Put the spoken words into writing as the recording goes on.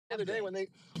other day when they...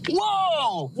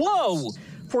 Whoa! Whoa!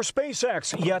 For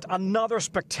SpaceX, yet another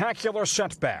spectacular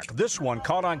setback. This one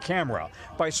caught on camera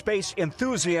by space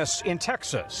enthusiasts in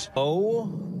Texas. Oh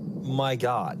my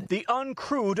God. The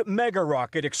uncrewed mega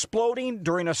rocket exploding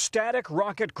during a static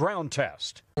rocket ground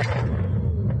test.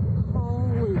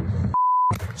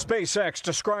 SpaceX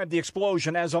described the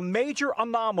explosion as a major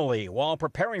anomaly while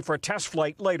preparing for a test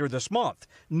flight later this month.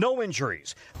 No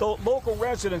injuries, though local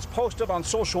residents posted on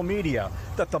social media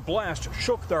that the blast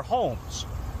shook their homes.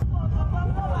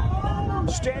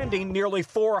 Standing nearly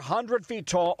 400 feet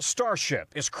tall, Starship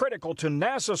is critical to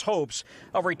NASA's hopes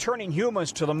of returning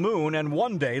humans to the moon and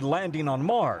one day landing on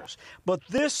Mars. But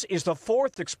this is the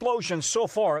fourth explosion so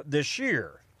far this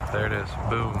year. There it is.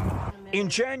 Boom. In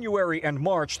January and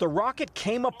March, the rocket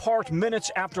came apart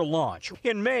minutes after launch.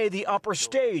 In May, the upper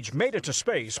stage made it to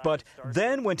space, but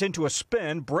then went into a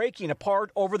spin, breaking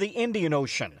apart over the Indian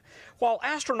Ocean. While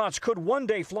astronauts could one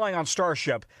day fly on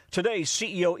Starship, today's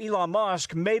CEO Elon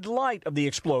Musk made light of the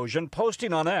explosion,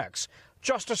 posting on X,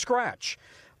 "Just a scratch."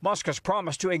 Musk has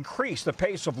promised to increase the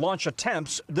pace of launch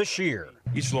attempts this year.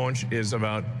 Each launch is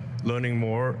about learning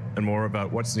more and more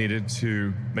about what's needed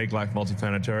to make life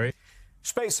multiplanetary.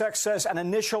 SpaceX says an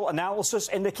initial analysis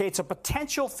indicates a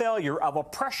potential failure of a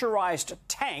pressurized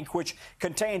tank which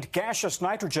contained gaseous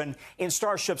nitrogen in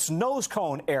Starship's nose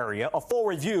cone area. A full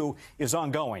review is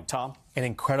ongoing. Tom? An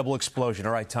incredible explosion.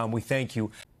 All right, Tom, we thank you.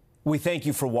 We thank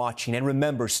you for watching. And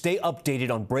remember, stay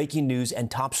updated on breaking news and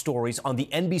top stories on the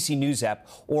NBC News app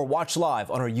or watch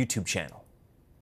live on our YouTube channel.